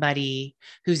somebody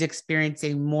who's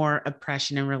experiencing more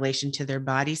oppression in relation to their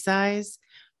body size.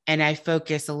 And I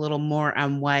focus a little more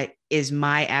on what is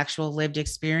my actual lived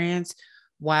experience,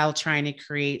 while trying to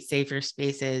create safer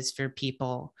spaces for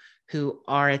people who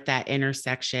are at that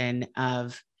intersection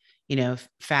of, you know,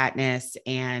 fatness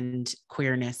and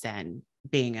queerness and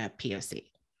being a POC.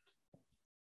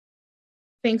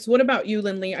 Thanks. What about you,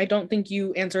 Lindley? I don't think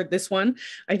you answered this one.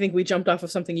 I think we jumped off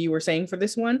of something you were saying for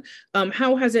this one.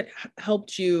 How has it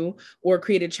helped you or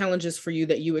created challenges for you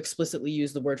that you explicitly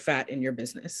use the word fat in your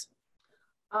business?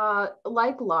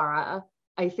 Like Laura,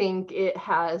 I think it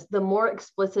has, the more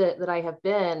explicit that I have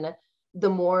been, the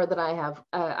more that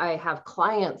I have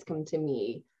clients come to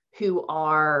me who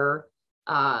are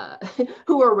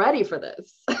ready for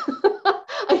this.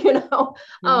 You know,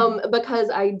 because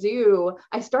I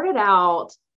started out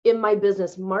in my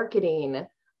business marketing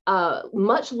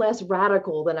much less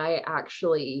radical than I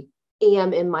actually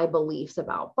am in my beliefs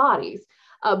about bodies,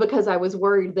 because I was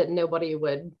worried that nobody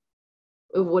would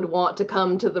want to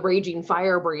come to the Raging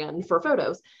Firebrand for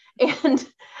photos.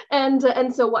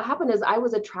 And so what happened is I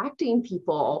was attracting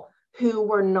people who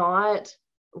were not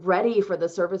ready for the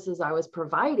services I was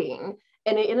providing.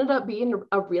 And it ended up being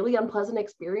a really unpleasant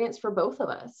experience for both of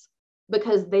us,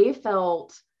 because they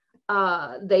felt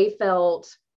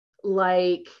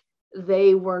like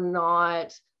they were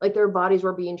not, like their bodies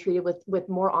were being treated with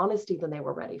more honesty than they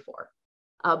were ready for,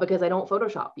 because I don't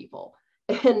Photoshop people.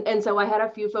 And so I had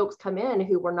a few folks come in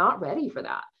who were not ready for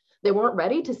that. They weren't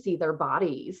ready to see their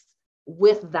bodies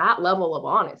with that level of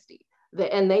honesty.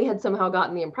 And they had somehow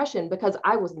gotten the impression, because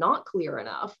I was not clear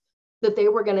enough, that they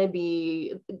were going to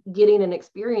be getting an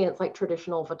experience like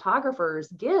traditional photographers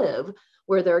give,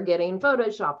 where they're getting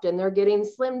Photoshopped and they're getting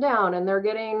slimmed down and they're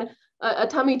getting a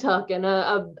tummy tuck and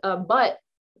a butt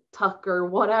tuck or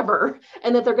whatever,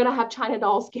 and that they're going to have China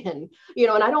doll skin, you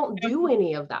know, and I don't do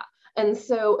any of that. And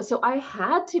so I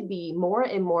had to be more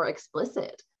and more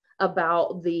explicit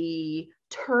about the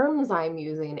terms I'm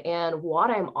using and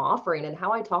what I'm offering and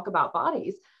how I talk about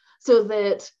bodies, so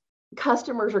that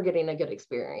customers are getting a good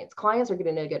experience, clients are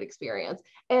getting a good experience,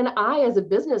 and I, as a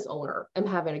business owner, am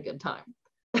having a good time.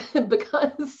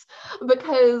 because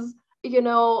you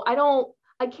know,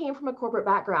 I came from a corporate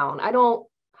background. I don't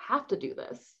have to do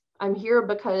this. I'm here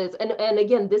because, and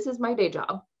again, this is my day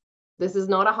job. This is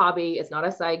not a hobby. It's not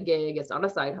a side gig. It's not a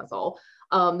side hustle.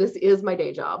 This is my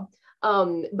day job.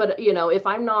 But you know, if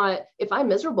I'm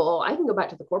miserable, I can go back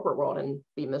to the corporate world and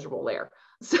be miserable there.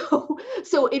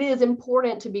 So it is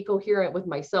important to be coherent with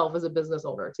myself as a business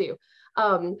owner too.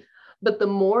 But the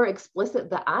more explicit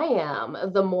that I am,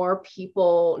 the more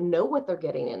people know what they're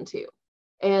getting into.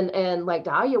 And like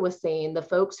Dalia was saying, the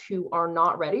folks who are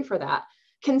not ready for that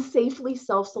can safely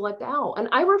self-select out. And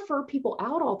I refer people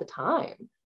out all the time.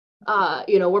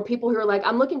 You know, where people who are like,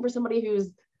 I'm looking for somebody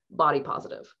who's body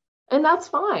positive. And that's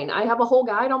fine. I have a whole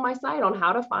guide on my site on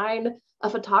how to find a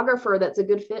photographer that's a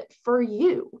good fit for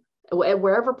you at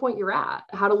wherever point you're at,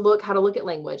 how to look at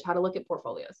language, how to look at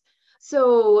portfolios.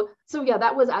 So yeah,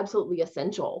 that was absolutely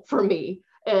essential for me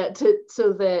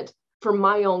so that for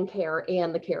my own care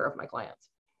and the care of my clients.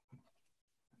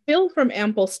 Bill from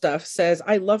Ample Stuff says,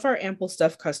 I love our Ample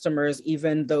Stuff customers,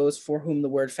 even those for whom the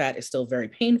word fat is still very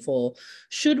painful.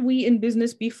 Should we in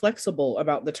business be flexible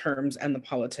about the terms and the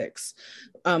politics?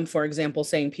 For example,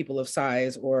 saying people of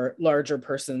size or larger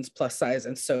persons, plus size,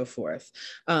 and so forth.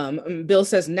 Bill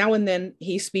says, now and then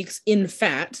he speaks in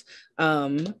fat,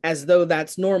 as though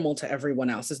that's normal to everyone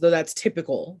else, as though that's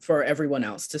typical for everyone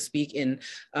else to speak in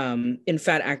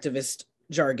fat activist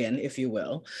jargon, if you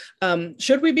will.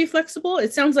 Should we be flexible?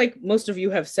 It sounds like most of you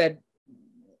have said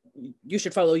you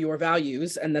should follow your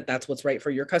values and that's what's right for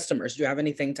your customers. Do you have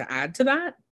anything to add to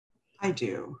that? I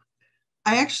do.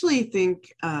 I actually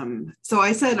think, so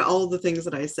I said all the things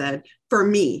that I said. For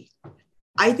me,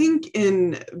 I think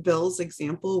in Bill's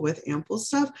example with Ample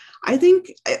Stuff, I think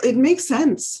it makes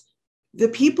sense. The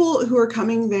people who are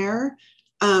coming there,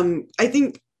 I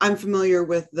think I'm familiar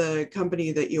with the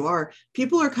company that you are.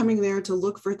 People are coming there to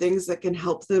look for things that can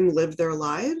help them live their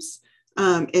lives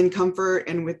in comfort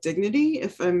and with dignity,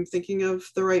 if I'm thinking of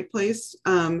the right place.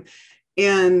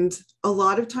 And a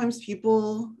lot of times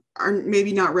people are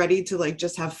maybe not ready to like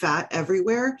just have fat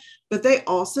everywhere, but they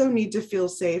also need to feel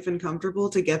safe and comfortable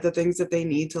to get the things that they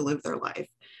need to live their life.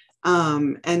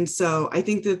 And so I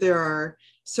think that there are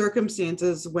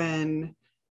circumstances when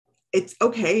it's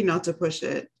okay not to push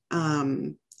it.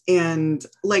 And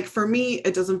like, for me,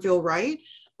 it doesn't feel right,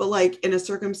 but like in a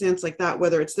circumstance like that,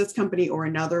 whether it's this company or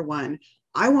another one,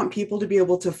 I want people to be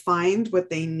able to find what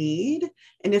they need.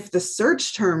 And if the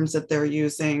search terms that they're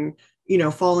using, you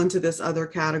know, fall into this other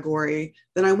category,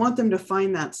 then I want them to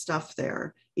find that stuff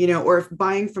there, you know, or if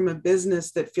buying from a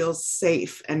business that feels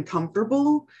safe and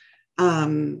comfortable,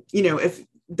 you know, if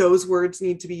those words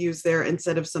need to be used there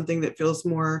instead of something that feels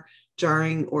more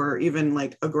jarring or even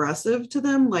like aggressive to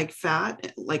them, like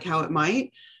fat, like how it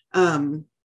might. I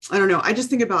don't know. I just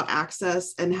think about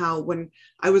access and how when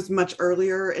I was much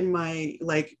earlier in my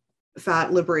like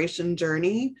fat liberation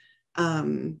journey,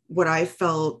 what I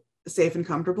felt safe and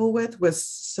comfortable with was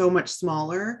so much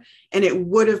smaller, and it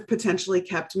would have potentially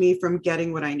kept me from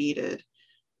getting what I needed.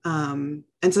 And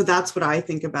so that's what I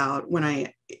think about when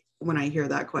I hear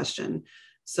that question.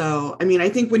 So, I mean, I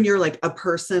think when you're like a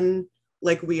person,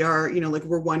 like we are, you know, like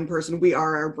we're one person, we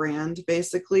are our brand,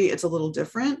 basically, it's a little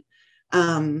different.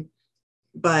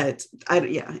 But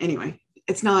yeah, anyway,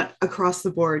 it's not across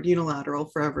the board unilateral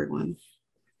for everyone.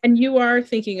 And you are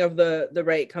thinking of the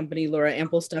right company, Laura.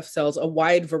 Ample Stuff sells a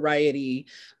wide variety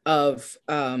of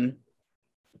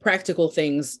practical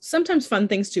things, sometimes fun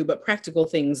things too, but practical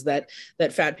things that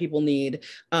fat people need,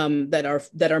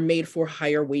 that are made for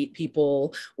higher weight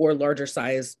people or larger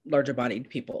size, larger bodied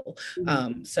people.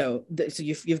 Mm-hmm. So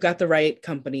you've got the right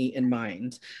company in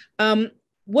mind.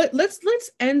 Let's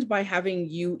end by having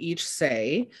you each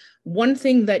say one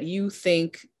thing that you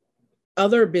think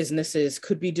other businesses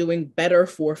could be doing better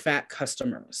for fat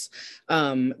customers.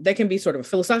 That can be sort of a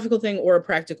philosophical thing or a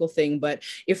practical thing, but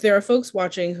if there are folks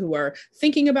watching who are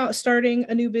thinking about starting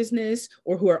a new business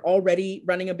or who are already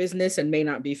running a business and may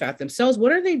not be fat themselves,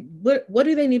 what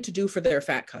do they need to do for their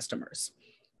fat customers?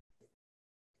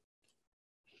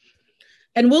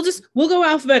 And we'll go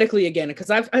alphabetically again, because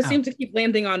I seem to keep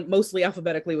landing on mostly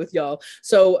alphabetically with y'all.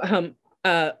 So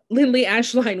Lindley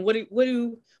Ashline,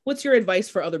 what's your advice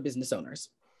for other business owners?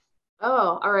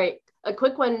 Oh, all right. A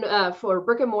quick one for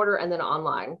brick and mortar and then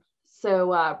online.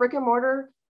 So brick and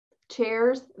mortar,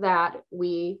 chairs that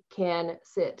we can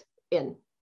sit in.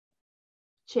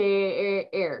 Chairs,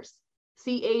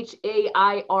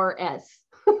 CHAIRS.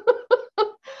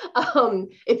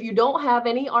 If you don't have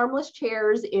any armless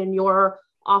chairs in your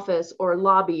office or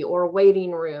lobby or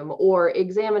waiting room or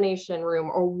examination room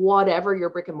or whatever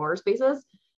your brick and mortar space is,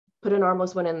 put an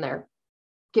armless one in there.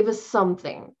 Give us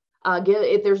something.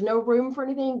 If there's no room for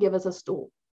anything, give us a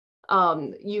stool.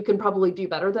 You can probably do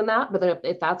better than that, but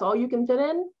if that's all you can fit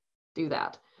in, do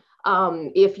that.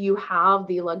 If you have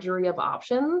the luxury of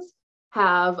options,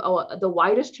 have the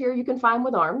widest chair you can find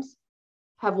with arms,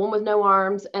 have one with no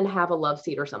arms, and have a love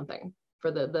seat or something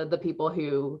for the people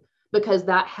who, because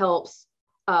that helps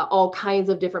all kinds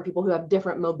of different people who have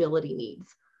different mobility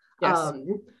needs. Yes.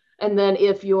 And then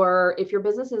if your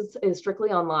business is strictly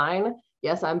online,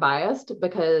 yes, I'm biased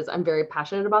because I'm very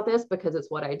passionate about this because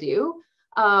it's what I do,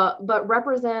 but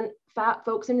represent fat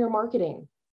folks in your marketing.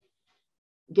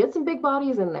 Get some big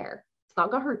bodies in there. It's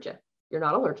not gonna hurt you. You're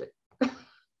not allergic. You're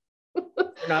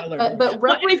not allergic. But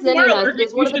representing us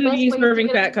is one of the best ways serving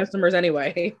fat customers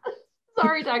anyway.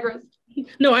 Sorry, Tigress.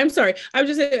 No, I'm sorry. I was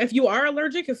just saying, if you are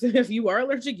allergic,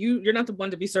 you're not the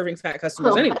one to be serving fat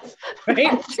customers anyway,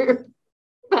 right? That's true.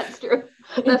 That's true.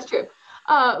 That's true.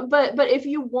 But if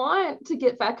you want to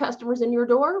get fat customers in your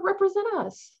door, represent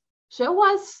us.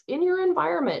 Show us in your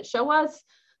environment. Show us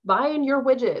buying your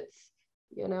widgets,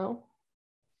 you know,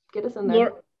 get us in there.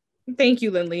 Laura, thank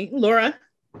you, Lindley. Laura?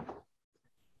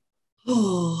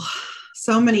 Oh,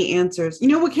 so many answers. You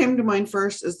know what came to mind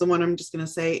first is the one I'm just going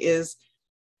to say is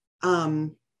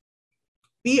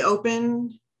be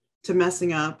open to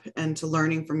messing up and to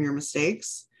learning from your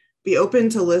mistakes. Be open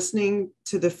to listening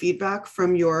to the feedback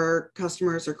from your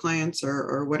customers or clients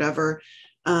or whatever,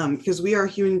 because we are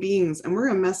human beings and we're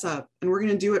going to mess up and we're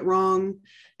going to do it wrong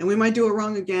and we might do it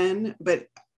wrong again. But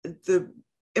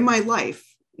in my life,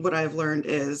 what I've learned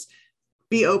is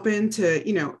be open to,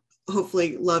 you know,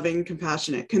 hopefully loving,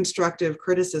 compassionate, constructive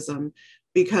criticism,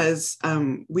 because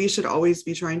we should always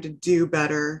be trying to do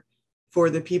better for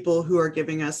the people who are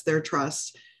giving us their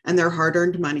trust and their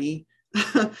hard-earned money.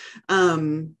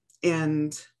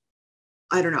 And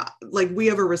I don't know, like we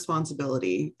have a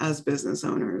responsibility as business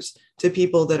owners to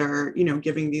people that are, you know,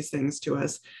 giving these things to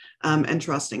us and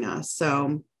trusting us.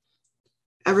 So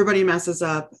everybody messes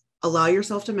up, allow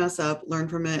yourself to mess up, learn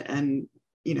from it, and,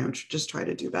 you know, just try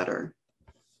to do better.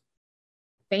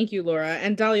 Thank you, Laura.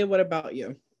 And Dalia, what about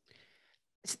you?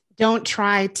 Don't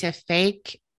try to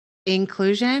fake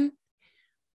inclusion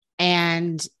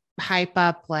and hype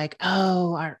up like,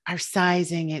 oh, our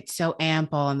sizing, it's so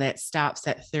ample and that stops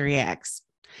at 3X.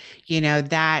 You know,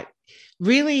 that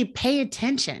really pay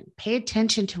attention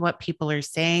to what people are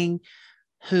saying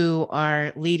who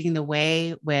are leading the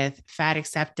way with fat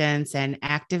acceptance and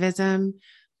activism,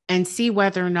 and see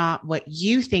whether or not what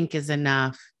you think is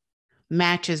enough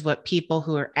matches what people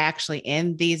who are actually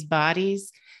in these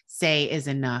bodies say is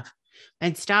enough.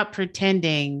 And stop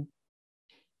pretending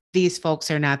these folks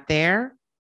are not there.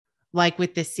 Like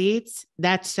with the seats,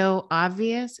 that's so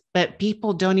obvious, but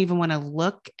people don't even want to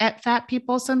look at fat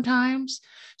people sometimes.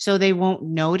 So they won't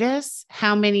notice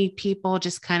how many people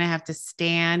just kind of have to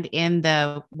stand in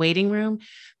the waiting room.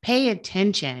 Pay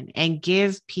attention and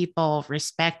give people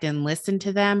respect and listen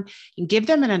to them and give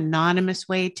them an anonymous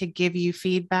way to give you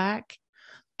feedback.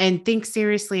 And think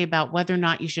seriously about whether or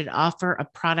not you should offer a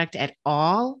product at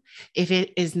all if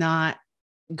it is not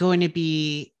going to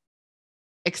be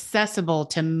accessible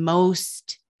to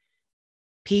most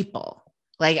people.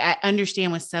 Like, I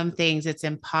understand with some things it's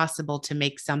impossible to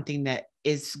make something that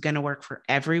is going to work for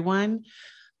everyone,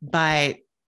 but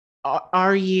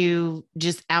are you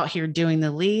just out here doing the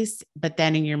least, but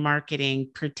then in your marketing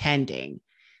pretending?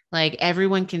 Like,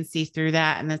 everyone can see through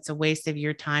that, and that's a waste of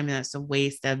your time, and that's a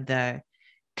waste of the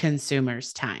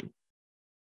consumer's time.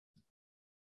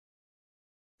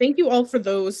 Thank you all for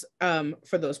those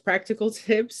practical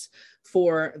tips,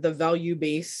 for the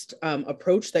value-based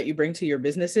approach that you bring to your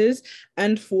businesses,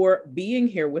 and for being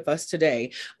here with us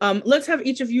today. Let's have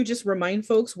each of you just remind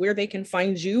folks where they can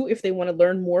find you if they want to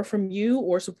learn more from you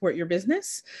or support your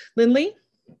business. Lindley?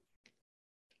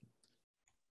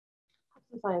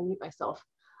 If I unmute myself.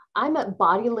 I'm at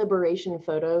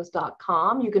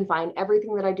bodyliberationphotos.com. You can find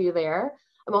everything that I do there.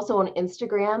 I'm also on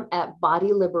Instagram at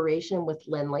Body Liberation with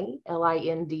Lindley,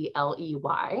 Lindley.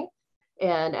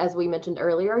 And as we mentioned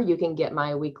earlier, you can get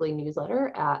my weekly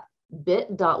newsletter at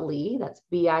bit.ly, that's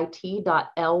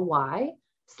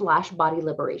bit.ly/Body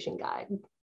Liberation Guide.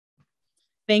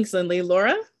 Thanks, Lindley.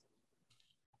 Laura?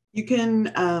 You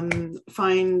can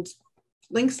find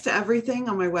links to everything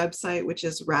on my website, which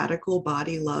is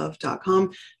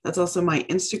radicalbodylove.com. That's also my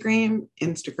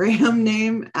Instagram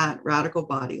name at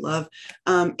radicalbodylove.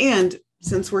 And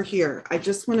since we're here, I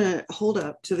just want to hold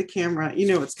up to the camera. You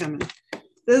know what's coming.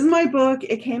 This is my book.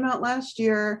 It came out last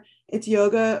year. It's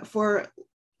yoga for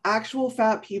actual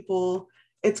fat people.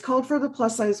 It's called For the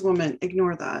Plus Size Woman.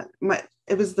 Ignore that.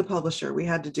 It was the publisher. We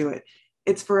had to do it.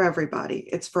 It's for everybody.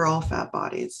 It's for all fat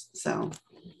bodies. So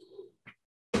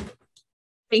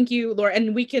thank you, Laura.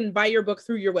 And we can buy your book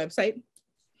through your website?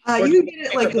 You can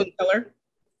get it like a bookseller?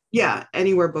 Yeah,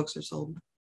 anywhere books are sold.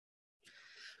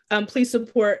 Please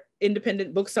support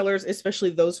independent booksellers,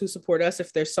 especially those who support us.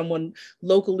 If there's someone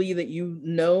locally that you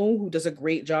know who does a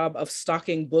great job of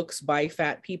stocking books by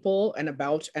fat people and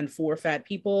about and for fat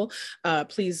people,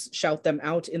 please shout them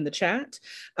out in the chat.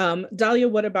 Dalia,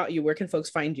 what about you? Where can folks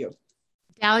find you?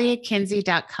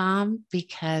 DaliaKinsey.com,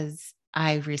 because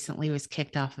I recently was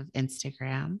kicked off of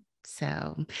Instagram.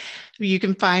 So you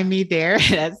can find me there.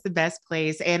 That's the best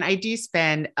place. And I do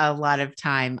spend a lot of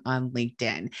time on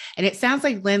LinkedIn. And it sounds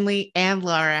like Lindley and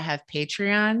Laura have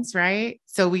Patreons, right?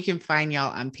 So we can find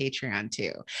y'all on Patreon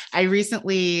too. I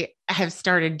recently have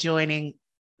started joining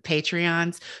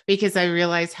Patreons because I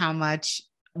realized how much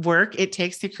work it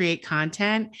takes to create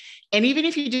content. And even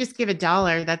if you just give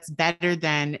 $1, that's better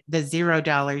than the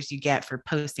 $0 you get for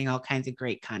posting all kinds of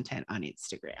great content on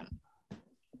Instagram.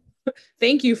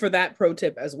 Thank you for that pro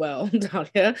tip as well,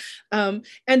 Dalia.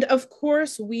 And of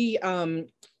course, we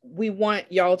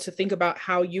want y'all to think about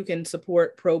how you can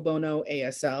support Pro Bono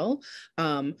ASL.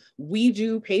 We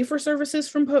do pay for services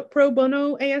from Pro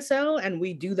Bono ASL, and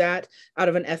we do that out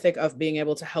of an ethic of being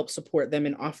able to help support them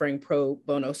in offering pro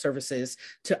bono services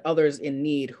to others in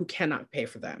need who cannot pay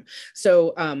for them.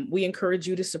 So we encourage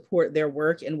you to support their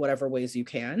work in whatever ways you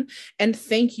can. And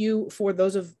thank you for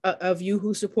those of you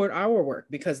who support our work,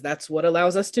 because that's what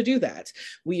allows us to do that.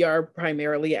 We are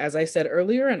primarily, as I said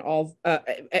earlier,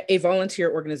 a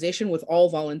volunteer organization with all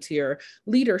volunteer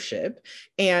leadership,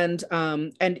 and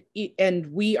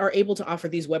we are able to offer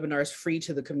these webinars free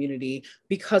to the community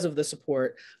because of the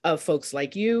support of folks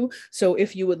like you. So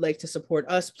if you would like to support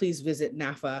us, please visit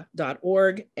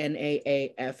NAAFA.org,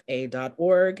 NAAFA.org,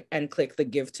 and click the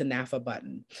Give to NAAFA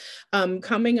button.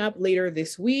 Coming up later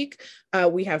this week,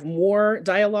 we have more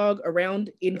dialogue around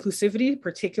inclusivity,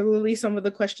 particularly some of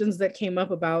the questions that came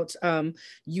up about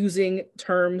using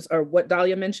terms, or what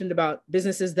Dalia mentioned about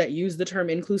businesses that use the term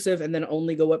inclusive and then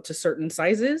only go up to certain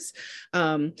sizes.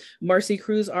 Marcy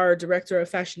Cruz, our Director of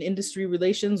Fashion Industry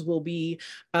Relations, will be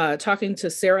talking to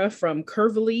Sarah from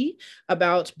Curvily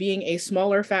about being a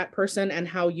smaller fat person and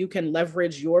how you can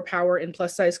leverage your power in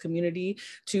plus size community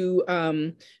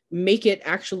to make it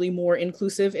actually more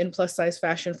inclusive in plus size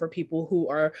fashion for people who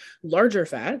are larger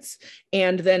fats.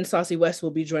 And then Saucy West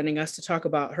will be joining us to talk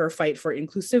about her Fight for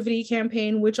Inclusivity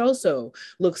campaign, which also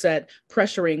looks at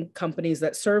pressuring companies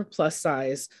that serve plus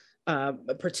size,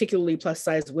 particularly plus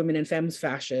size women and femmes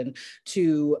fashion,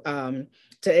 to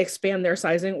expand their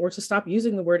sizing or to stop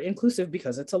using the word inclusive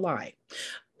because it's a lie.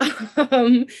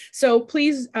 So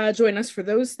please join us for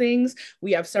those things.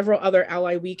 We have several other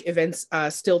Ally Week events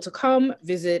still to come.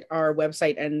 Visit our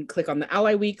website and click on the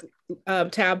Ally Week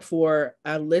tab for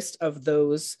a list of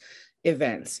those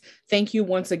events. Thank you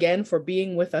once again for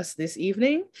being with us this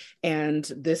evening, and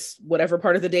this, whatever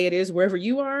part of the day it is, wherever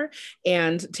you are,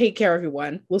 and take care,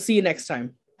 everyone. We'll see you next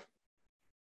time.